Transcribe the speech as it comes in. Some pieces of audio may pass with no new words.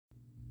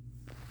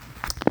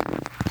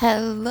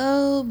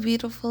Hello,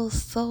 beautiful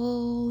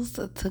souls.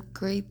 It's a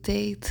great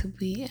day to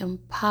be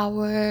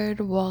empowered.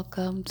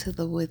 Welcome to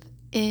the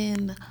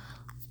Within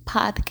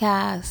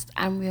podcast.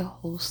 I'm your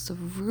host,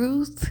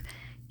 Ruth,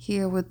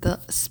 here with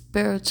the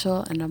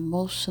spiritual and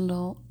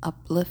emotional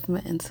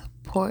upliftment and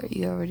support.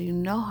 You already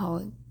know how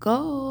it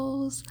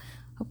goes.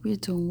 Hope you're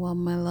doing well,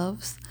 my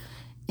loves.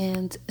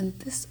 And in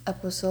this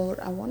episode,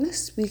 I want to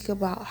speak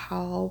about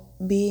how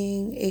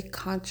being a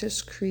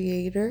conscious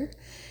creator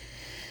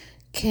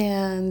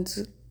can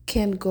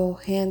can go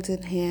hand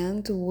in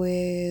hand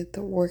with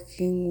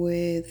working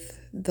with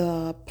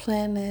the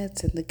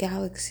planets and the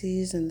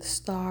galaxies and the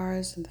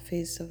stars and the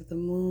face of the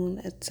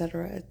moon,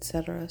 etc.,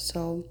 etc.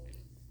 So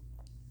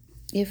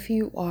if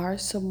you are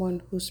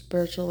someone who's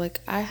spiritual,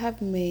 like I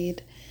have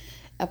made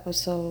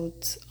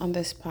episodes on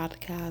this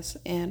podcast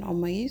and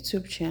on my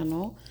YouTube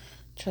channel,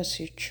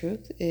 Trust Your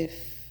Truth,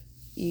 if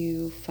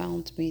you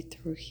found me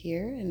through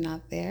here and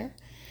not there.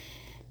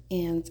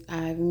 And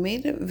I've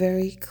made it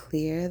very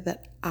clear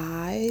that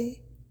I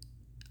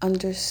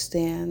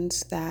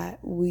understand that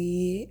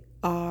we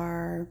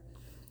are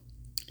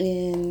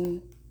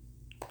in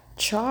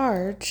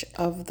charge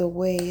of the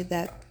way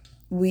that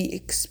we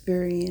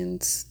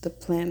experience the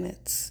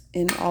planets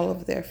in all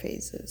of their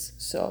phases.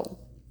 So,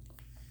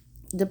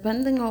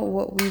 depending on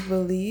what we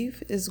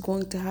believe is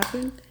going to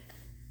happen,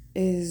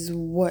 is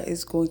what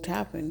is going to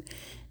happen.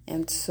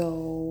 And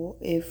so,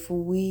 if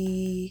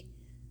we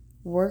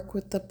work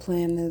with the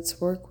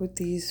planets, work with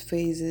these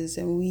phases,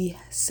 and we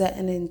set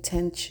an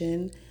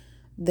intention,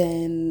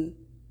 then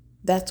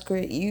that's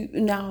great. You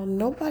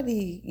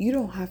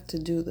don't have to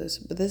do this,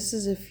 but this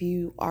is if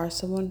you are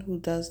someone who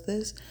does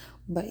this,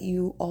 but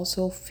you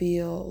also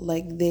feel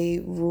like they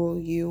rule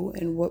you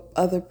and what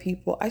other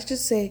people, I should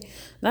say,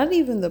 not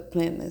even the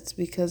planets,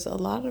 because a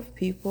lot of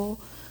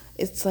people,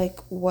 it's like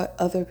what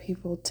other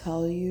people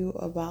tell you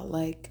about,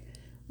 like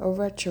a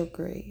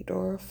retrograde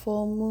or a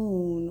full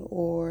moon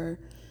or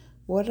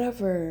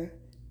whatever.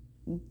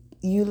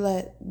 You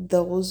let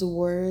those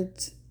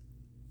words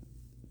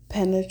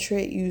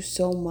penetrate you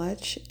so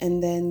much,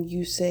 and then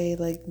you say,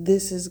 like,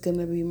 this is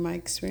gonna be my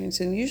experience,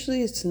 and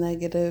usually it's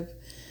negative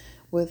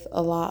with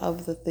a lot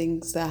of the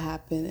things that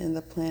happen in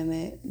the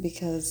planet,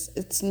 because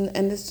it's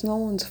no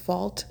one's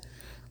fault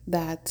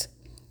that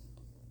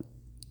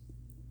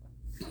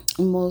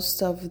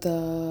most of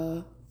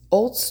the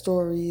old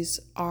stories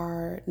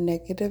are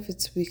negative.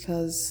 It's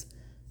because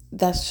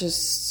that's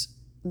just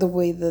the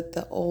way that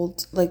the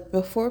old, like,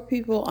 before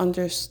people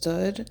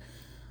understood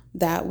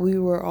that we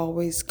were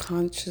always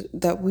conscious,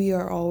 that we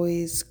are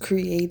always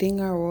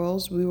creating our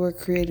worlds, we were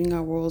creating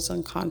our worlds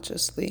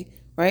unconsciously,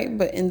 right?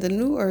 But in the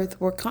new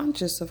earth, we're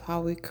conscious of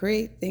how we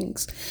create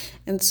things.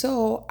 And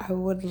so I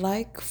would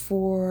like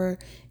for,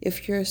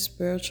 if you're a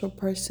spiritual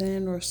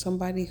person or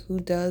somebody who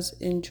does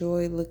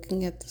enjoy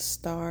looking at the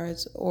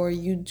stars, or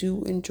you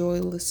do enjoy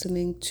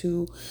listening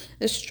to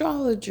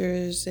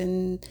astrologers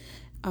and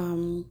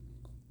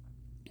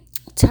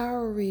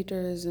tarot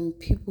readers and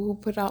people who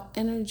put out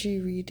energy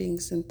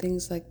readings and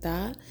things like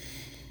that,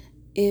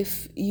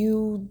 if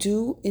you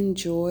do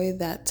enjoy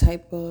that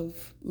type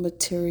of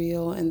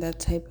material and that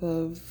type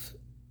of,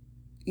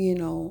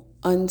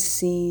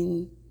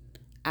 unseen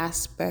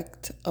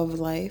aspect of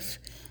life,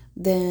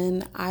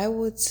 then I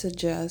would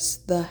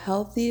suggest the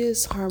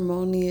healthiest,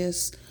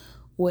 harmonious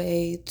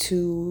way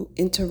to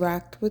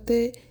interact with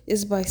it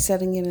is by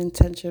setting an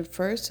intention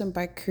first and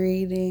by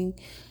creating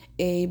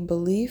a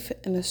belief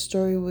and a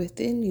story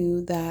within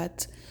you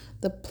that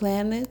the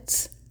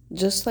planets,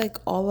 just like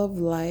all of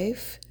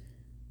life,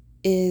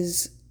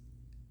 is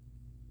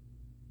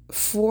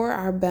for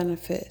our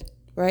benefit,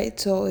 right?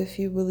 So if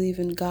you believe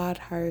in God,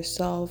 higher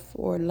self,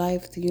 or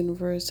life, the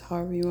universe,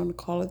 however you want to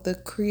call it, the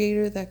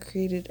creator that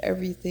created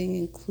everything,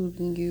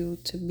 including you,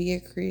 to be a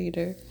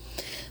creator,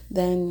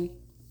 then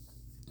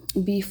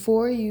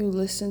before you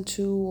listen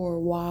to or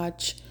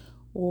watch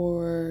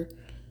or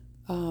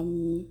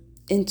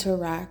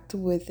interact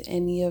with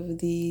any of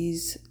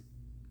these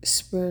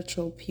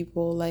spiritual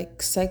people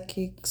like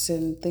psychics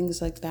and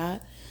things like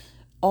that,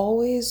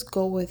 always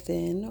go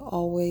within,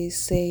 always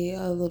say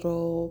a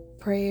little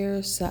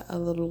prayer, set a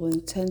little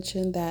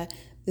intention that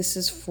this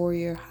is for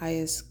your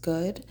highest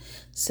good.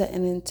 Set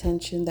an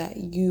intention that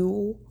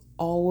you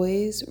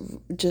always,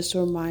 just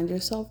remind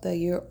yourself that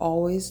you're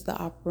always the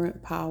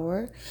operant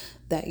power,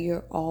 that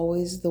you're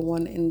always the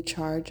one in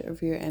charge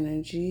of your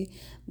energy,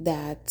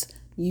 that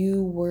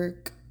you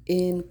work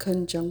in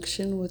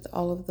conjunction with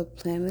all of the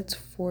planets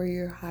for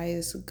your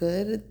highest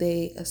good.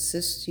 They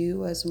assist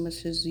you as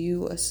much as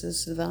you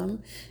assist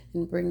them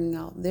in bringing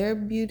out their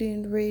beauty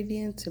and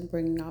radiance, and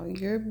bringing out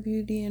your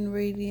beauty and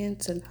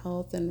radiance and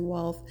health and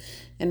wealth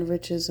and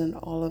riches and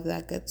all of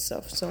that good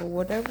stuff. So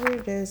whatever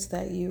it is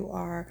that you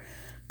are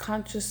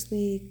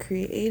consciously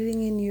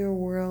creating in your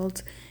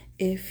world,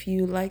 if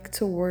you like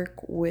to work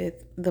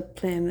with the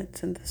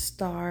planets and the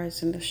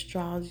stars and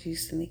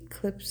astrologies and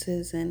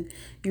eclipses, and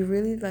you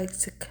really like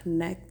to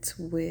connect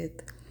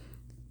with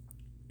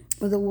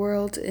the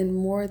world in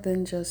more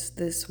than just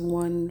this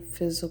one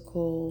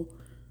physical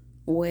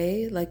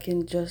way, like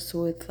in just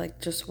with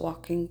like just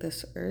walking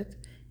this earth,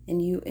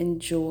 and you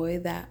enjoy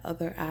that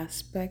other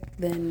aspect,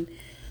 then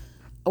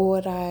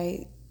what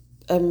I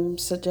am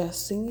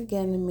suggesting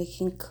again and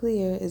making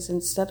clear is,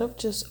 instead of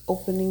just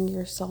opening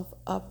yourself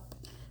up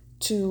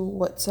to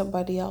what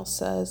somebody else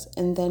says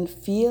and then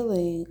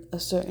feeling a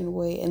certain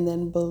way and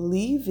then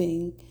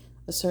believing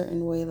a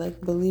certain way, like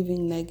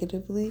believing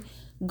negatively,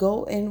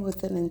 go in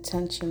with an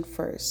intention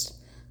first.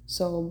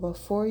 So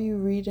before you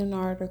read an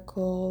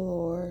article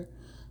or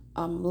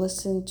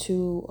listen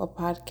to a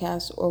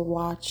podcast or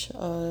watch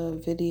a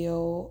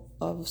video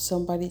of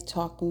somebody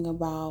talking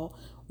about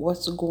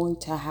what's going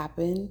to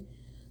happen,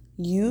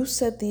 you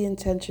set the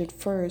intention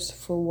first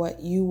for what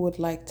you would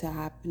like to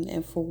happen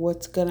and for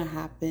what's going to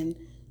happen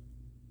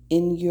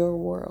in your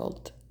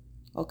world.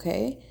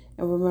 Okay?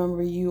 And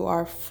remember, you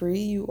are free.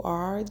 You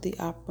are the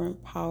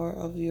operant power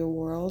of your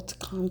world.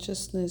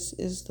 Consciousness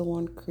is the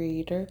one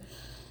creator.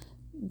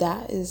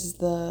 That is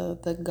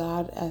the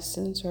God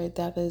essence, right?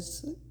 That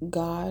is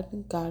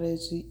God. God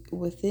is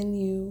within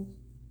you.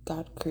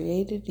 God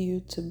created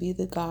you to be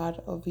the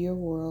God of your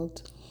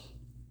world.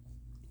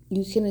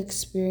 You can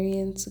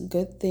experience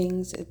good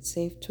things. It's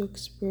safe to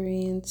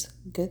experience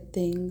good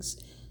things.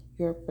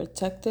 You're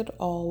protected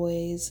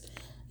always.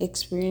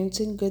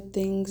 Experiencing good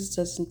things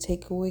doesn't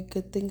take away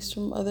good things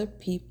from other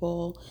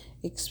people.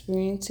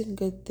 Experiencing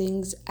good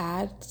things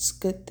adds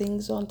good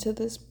things onto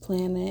this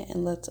planet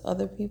and lets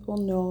other people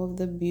know of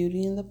the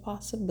beauty and the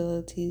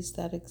possibilities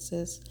that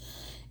exist.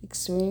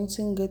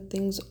 Experiencing good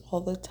things all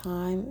the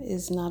time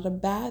is not a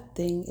bad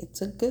thing,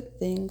 it's a good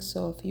thing.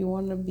 So if you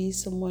want to be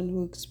someone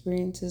who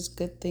experiences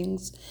good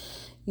things,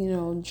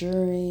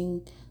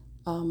 during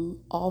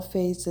all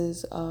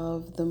phases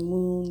of the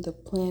moon, the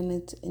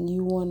planets, and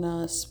you want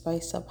to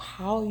spice up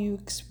how you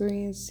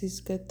experience these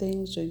good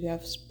things, or you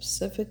have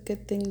specific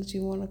good things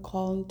you want to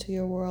call into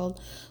your world,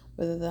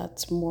 whether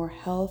that's more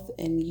health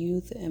and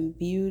youth and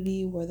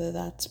beauty, whether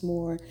that's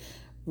more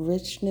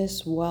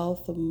richness,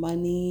 wealth,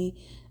 money,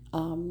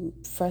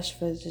 fresh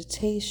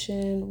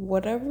vegetation,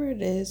 whatever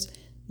it is,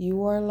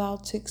 you are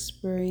allowed to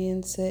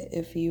experience it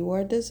if you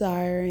are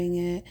desiring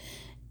it.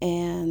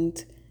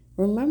 And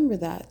remember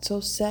that. So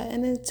set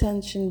an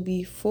intention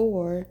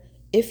before,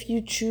 if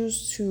you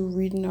choose to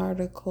read an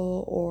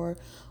article or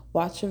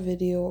watch a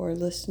video or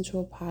listen to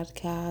a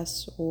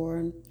podcast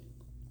or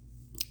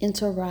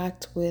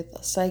interact with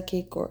a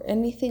psychic or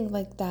anything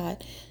like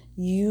that,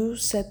 you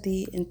set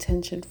the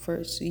intention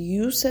first.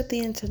 You set the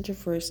intention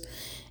first,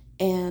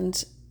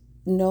 and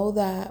know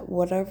that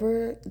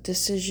whatever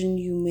decision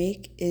you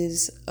make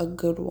is a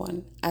good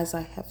one. As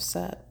I have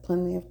said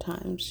plenty of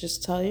times,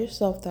 just tell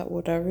yourself that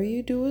whatever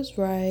you do is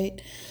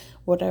right.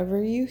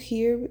 Whatever you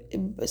hear,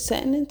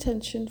 set an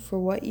intention for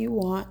what you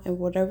want, and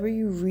whatever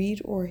you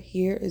read or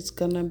hear is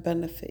gonna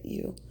benefit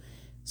you.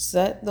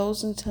 Set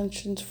those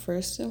intentions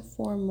first and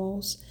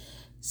foremost.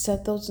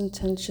 Set those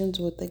intentions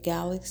with the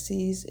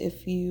galaxies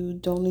if you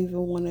don't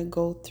even want to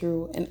go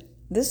through. And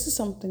this is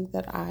something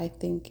that I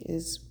think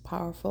is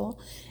powerful.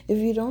 If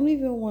you don't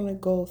even want to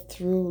go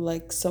through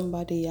like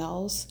somebody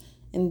else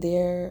and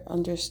their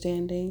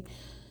understanding,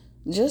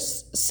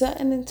 just set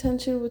an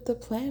intention with the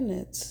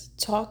planets.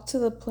 Talk to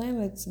the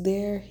planets.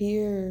 They're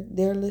here.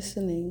 They're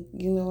listening.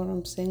 You know what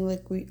I'm saying?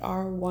 Like, we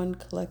are one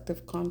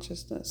collective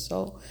consciousness.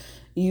 So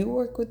you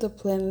work with the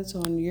planets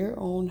on your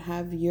own.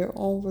 Have your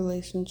own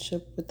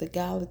relationship with the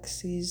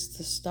galaxies,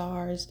 the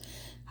stars.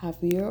 Have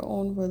your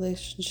own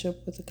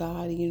relationship with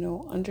God.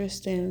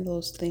 Understand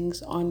those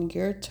things on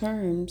your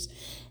terms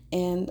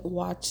and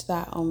watch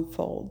that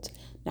unfold.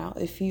 Now,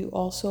 if you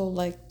also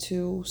like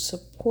to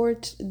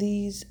support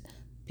these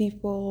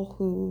people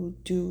who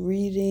do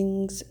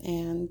readings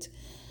and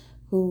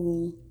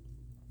who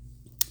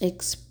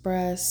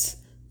express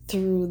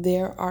through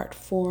their art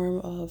form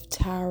of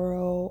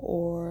tarot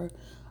or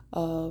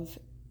of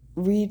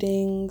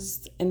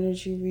readings,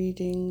 energy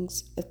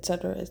readings,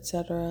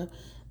 etc.,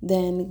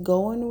 then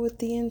go in with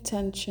the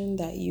intention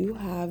that you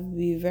have.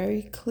 Be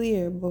very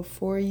clear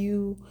before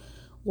you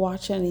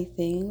watch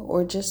anything,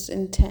 or just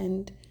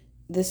intend,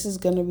 this is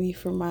going to be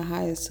for my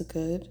highest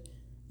good.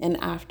 And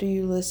after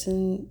you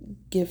listen,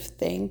 give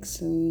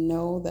thanks and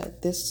know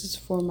that this is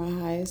for my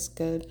highest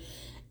good.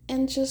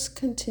 And just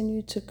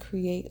continue to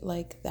create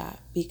like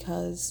that,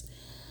 because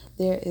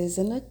there is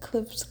an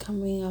eclipse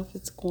coming up.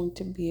 It's going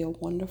to be a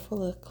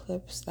wonderful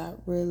eclipse that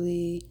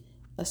really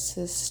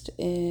assists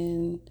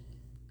in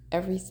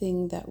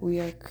everything that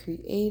we are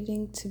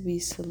creating to be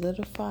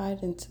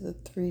solidified into the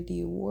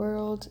 3D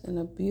world in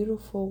a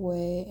beautiful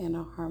way, in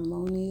a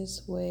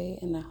harmonious way,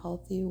 in a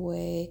healthy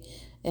way.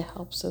 It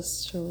helps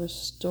us to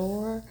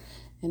restore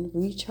and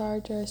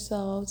recharge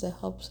ourselves. It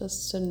helps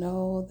us to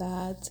know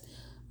that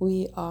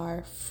we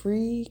are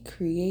free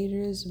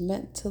creators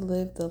meant to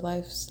live the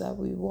lives that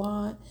we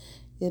want.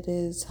 It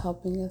is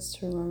helping us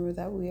to remember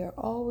that we are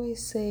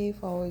always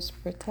safe, always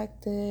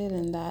protected,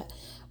 and that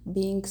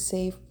being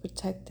safe,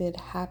 protected,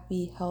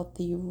 happy,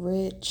 healthy,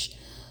 rich,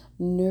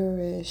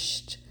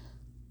 nourished,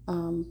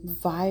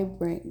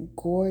 vibrant,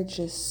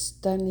 gorgeous,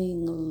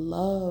 stunning,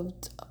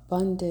 loved,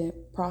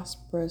 abundant,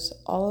 prosperous,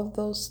 all of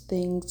those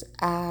things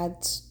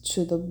adds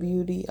to the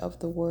beauty of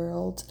the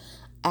world,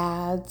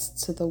 adds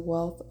to the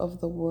wealth of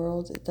the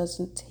world. It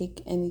doesn't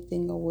take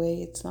anything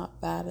away. It's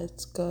not bad,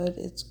 it's good.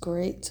 It's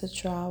great to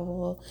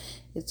travel.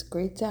 It's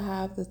great to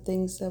have the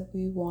things that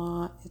we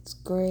want. It's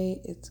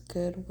great. It's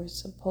good. We're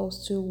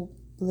supposed to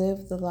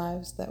live the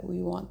lives that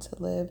we want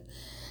to live.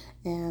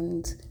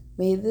 And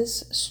may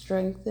this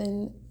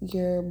strengthen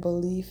your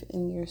belief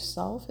in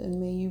yourself, and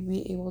may you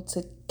be able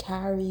to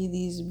carry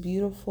these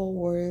beautiful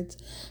words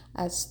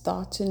as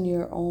thoughts in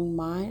your own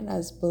mind,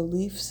 as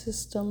belief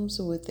systems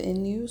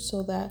within you,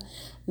 so that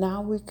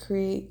now we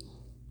create.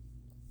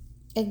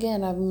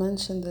 Again, I've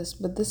mentioned this,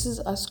 but this is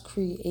us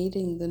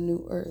creating the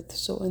new earth.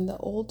 So in the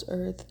old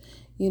earth,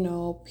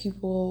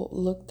 people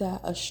looked at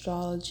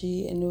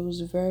astrology and it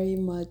was very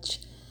much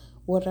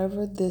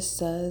whatever this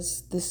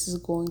says, this is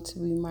going to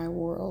be my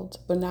world.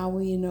 But now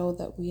we know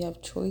that we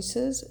have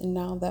choices, and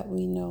now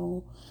we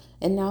know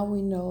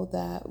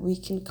that we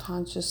can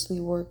consciously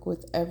work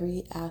with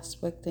every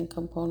aspect and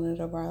component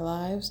of our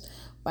lives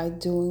by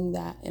doing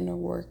that inner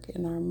work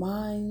in our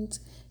minds,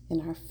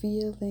 in our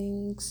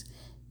feelings,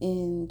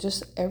 in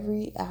just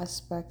every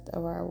aspect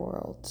of our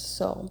world.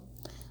 So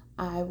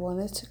I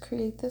wanted to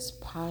create this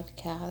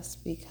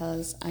podcast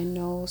because I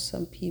know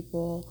some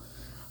people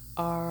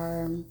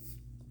are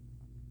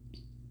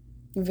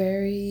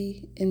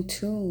very in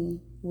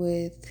tune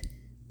with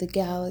the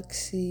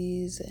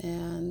galaxies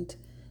and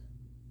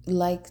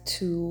like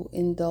to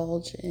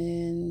indulge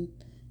in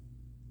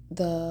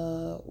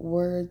the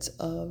words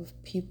of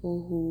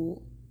people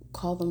who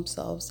call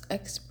themselves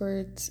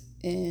experts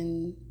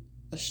in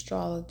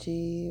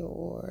astrology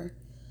or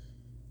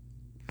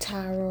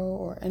tarot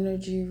or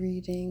energy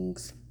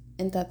readings,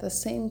 and at the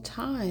same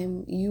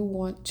time you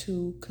want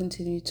to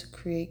continue to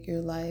create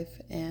your life,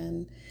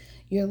 and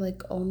you're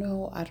like, oh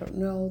no, I don't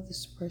know,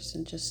 this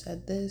person just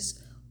said this.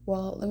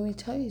 Well, let me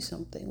tell you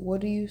something.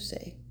 What do you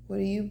say? What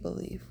do you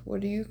believe?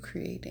 What are you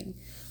creating?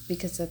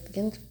 Because at the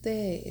end of the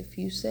day, if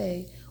you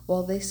say,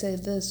 well, they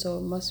said this, so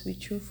it must be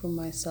true for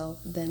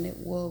myself, then it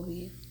will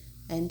be.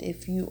 And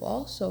if you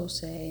also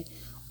say,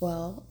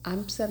 well,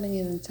 I'm setting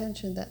an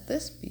intention that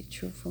this be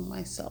true for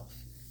myself,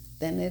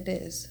 then it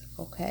is,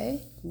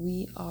 okay?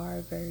 We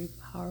are very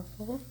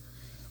powerful.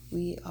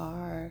 We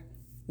are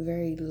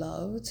very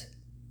loved.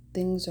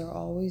 Things are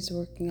always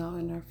working out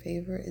in our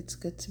favor. It's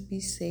good to be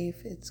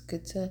safe. It's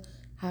good to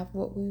have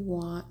what we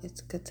want. It's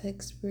good to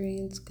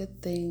experience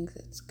good things.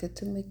 It's good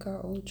to make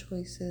our own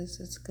choices.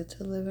 It's good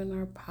to live in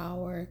our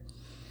power.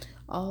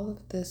 All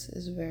of this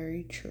is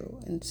very true.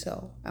 And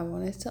so I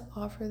wanted to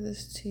offer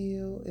this to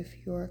you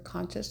if you're a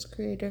conscious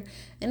creator.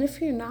 And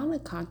if you're not a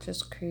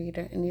conscious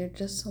creator and you're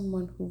just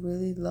someone who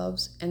really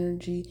loves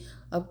energy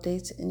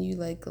updates and you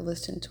like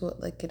listen to it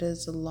like it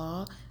is a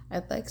law,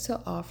 I'd like to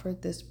offer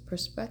this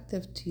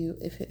perspective to you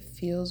if it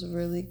feels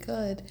really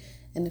good.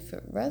 And if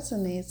it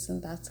resonates, then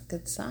that's a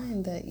good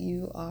sign that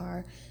you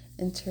are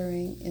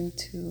entering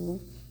into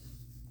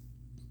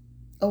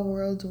a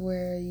world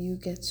where you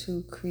get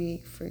to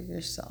create for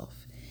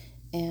yourself.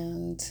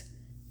 And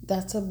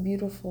that's a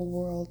beautiful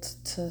world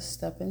to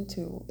step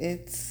into.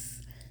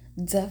 It's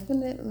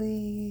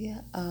definitely,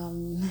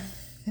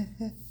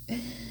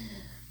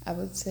 I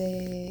would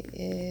say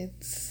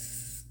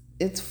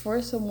it's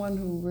for someone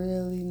who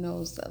really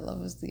knows that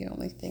love is the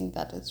only thing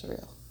that is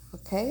real.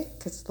 Okay?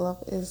 Because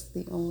love is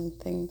the only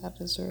thing that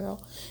is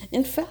real.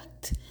 In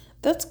fact,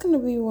 that's going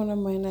to be one of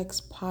my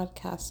next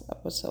podcast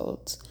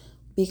episodes,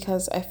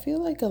 because I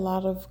feel like a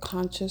lot of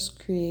conscious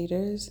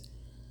creators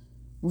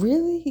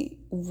really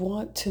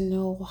want to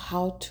know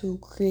how to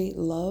create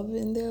love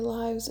in their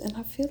lives. And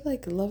I feel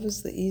like love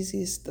is the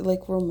easiest,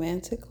 like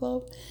romantic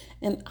love.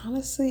 And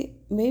honestly,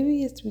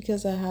 maybe it's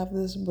because I have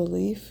this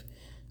belief,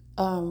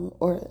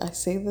 or I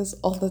say this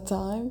all the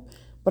time,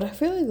 but I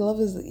feel like love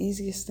is the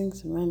easiest thing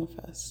to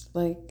manifest.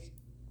 Like,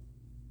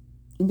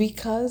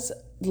 because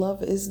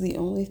love is the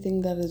only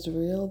thing that is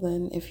real,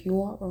 then if you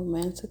want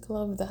romantic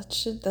love,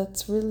 it's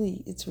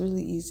really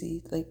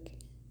easy. Like,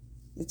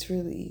 it's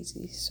really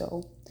easy.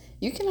 So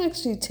you can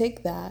actually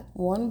take that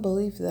one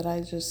belief that I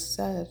just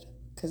said,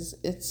 because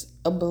it's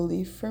a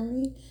belief for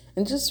me,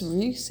 and just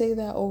re-say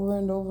that over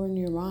and over in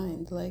your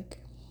mind. Like,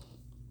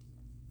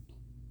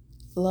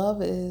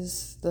 love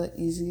is the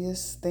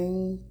easiest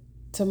thing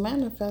to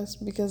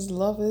manifest because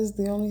love is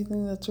the only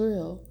thing that's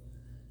real.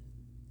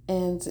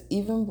 And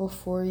even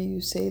before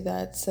you say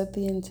that, set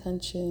the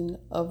intention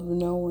of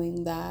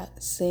knowing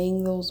that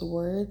saying those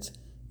words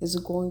is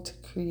going to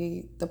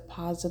create the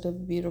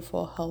positive,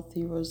 beautiful,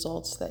 healthy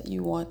results that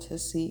you want to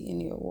see in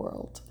your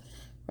world,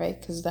 right?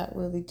 Because that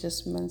really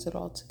just mends it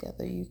all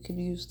together. You could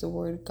use the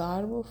word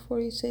God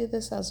before you say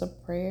this as a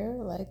prayer.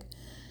 Like,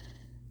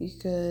 you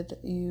could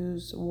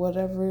use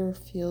whatever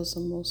feels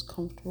the most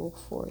comfortable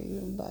for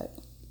you. But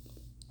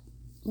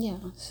yeah,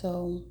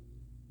 so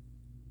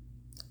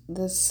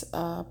this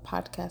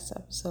podcast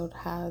episode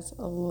has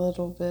a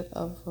little bit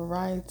of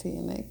variety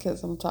in it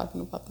because I'm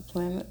talking about the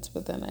planets,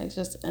 but then I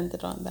just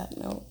ended on that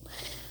note.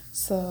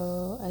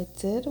 So I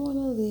did want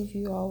to leave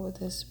you all with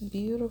this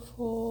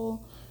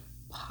beautiful,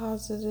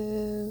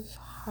 positive,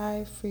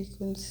 high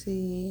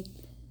frequency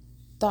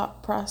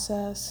thought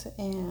process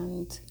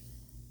and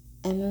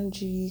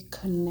energy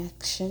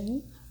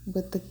connection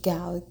with the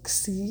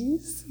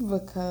galaxies,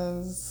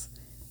 because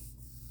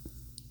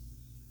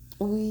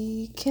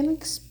we can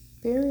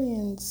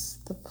experience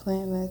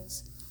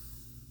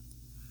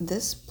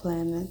this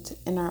planet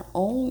in our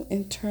own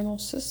internal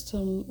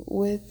system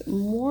with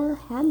more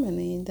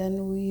harmony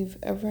than we've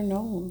ever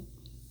known.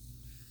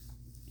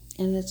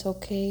 And it's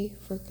okay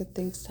for good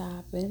things to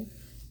happen.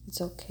 It's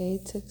okay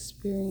to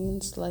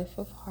experience life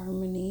of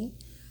harmony.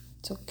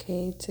 It's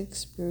okay to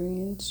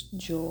experience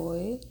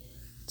joy.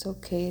 It's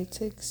okay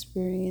to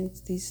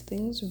experience these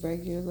things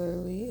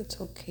regularly. It's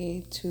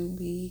okay to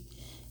be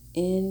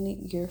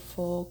in your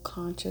full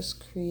conscious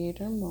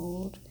creator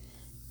mode.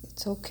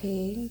 It's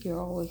okay. You're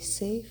always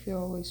safe. You're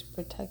always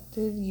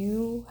protected.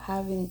 You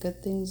having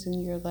good things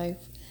in your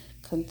life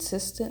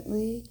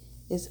consistently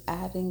is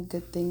adding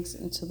good things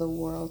into the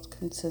world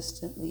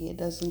consistently. It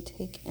doesn't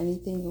take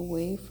anything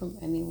away from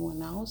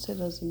anyone else. It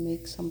doesn't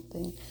make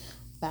something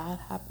bad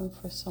happen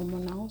for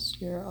someone else.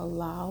 You're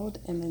allowed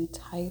and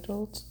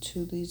entitled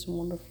to these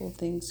wonderful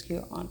things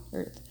here on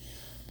earth.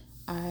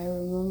 I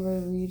remember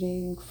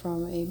reading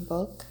from a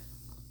book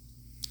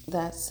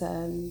that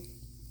said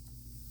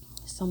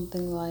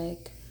something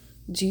like,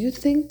 do you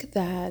think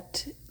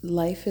that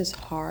life is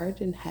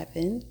hard in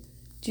heaven?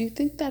 Do you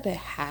think that it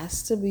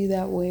has to be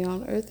that way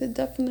on earth? It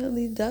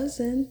definitely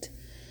doesn't.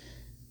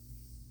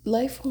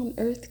 Life on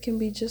earth can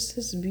be just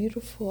as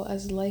beautiful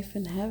as life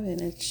in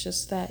heaven. It's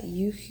just that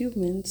you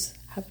humans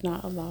have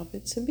not allowed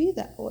it to be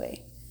that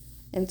way.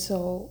 And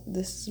so,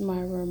 this is my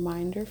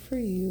reminder for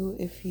you,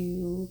 if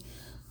you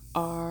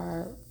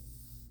are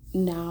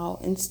now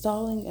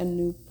installing a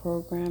new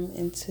program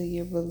into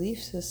your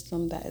belief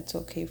system, that it's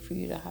okay for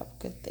you to have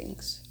good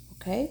things.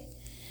 Okay?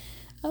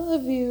 I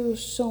love you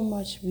so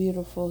much,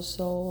 beautiful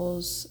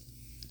souls.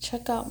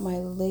 Check out my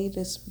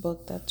latest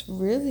book that's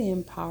really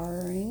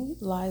empowering,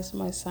 Lies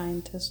My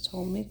Scientist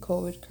Told Me,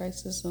 COVID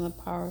Crisis and the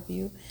Power of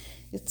You.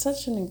 It's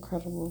such an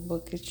incredible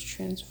book. It's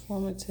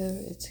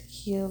transformative, it's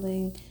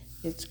healing,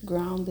 it's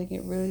grounding.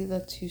 It really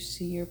lets you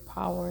see your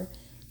power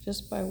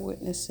just by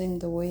witnessing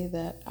the way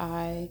that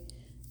I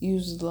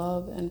use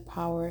love and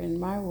power in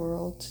my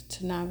world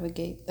to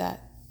navigate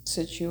that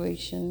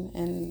situation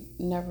and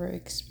never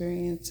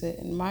experience it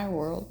in my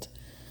world.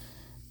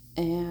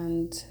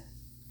 And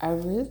I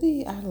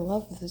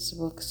love this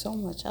book so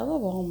much. I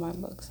love all my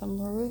books. I'm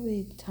a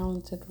really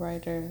talented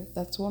writer.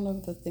 That's one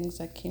of the things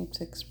I came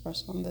to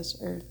express on this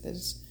earth,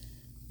 is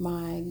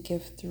my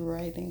gift through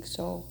writing.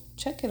 So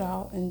check it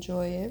out,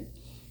 enjoy it,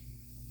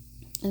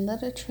 and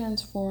let it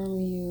transform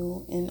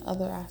you in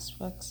other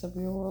aspects of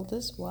your world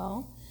as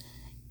well.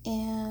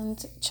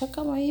 And check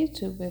out my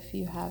YouTube if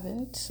you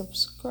haven't.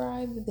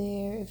 Subscribe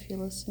there if you're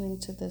listening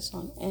to this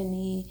on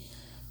any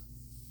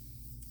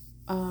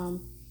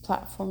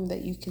platform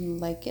that you can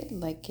like it.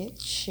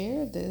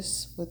 Share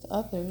this with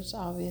others,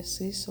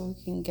 obviously, so we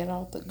can get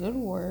out the good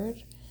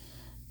word.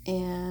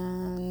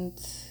 And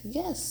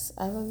yes,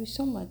 I love you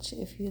so much.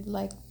 If you'd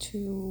like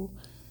to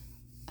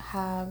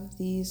have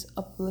these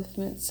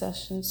upliftment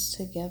sessions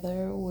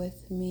together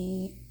with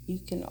me, you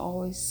can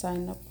always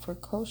sign up for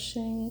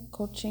coaching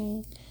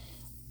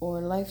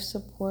or life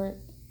support,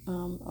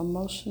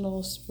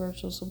 emotional,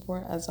 spiritual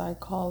support, as I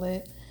call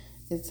it.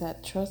 It's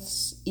at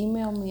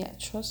email me at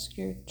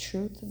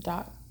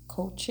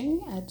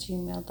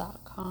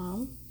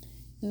trustyourtruth.coaching@gmail.com.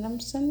 And I'm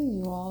sending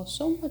you all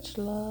so much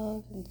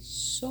love and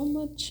so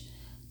much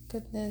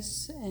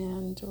goodness,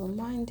 and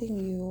reminding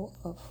you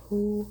of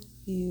who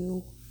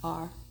you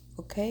are.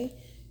 Okay?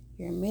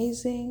 You're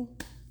amazing.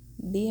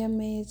 Be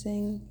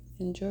amazing.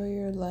 Enjoy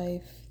your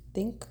life.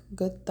 Think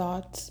good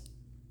thoughts.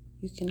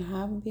 You can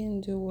have, be,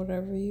 and do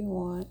whatever you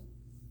want.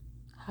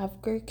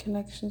 Have great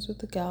connections with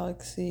the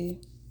galaxy.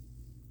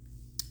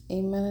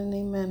 Amen and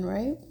amen,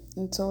 right?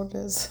 And so it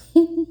is.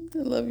 I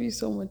love you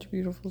so much,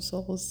 beautiful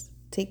souls.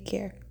 Take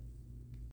care.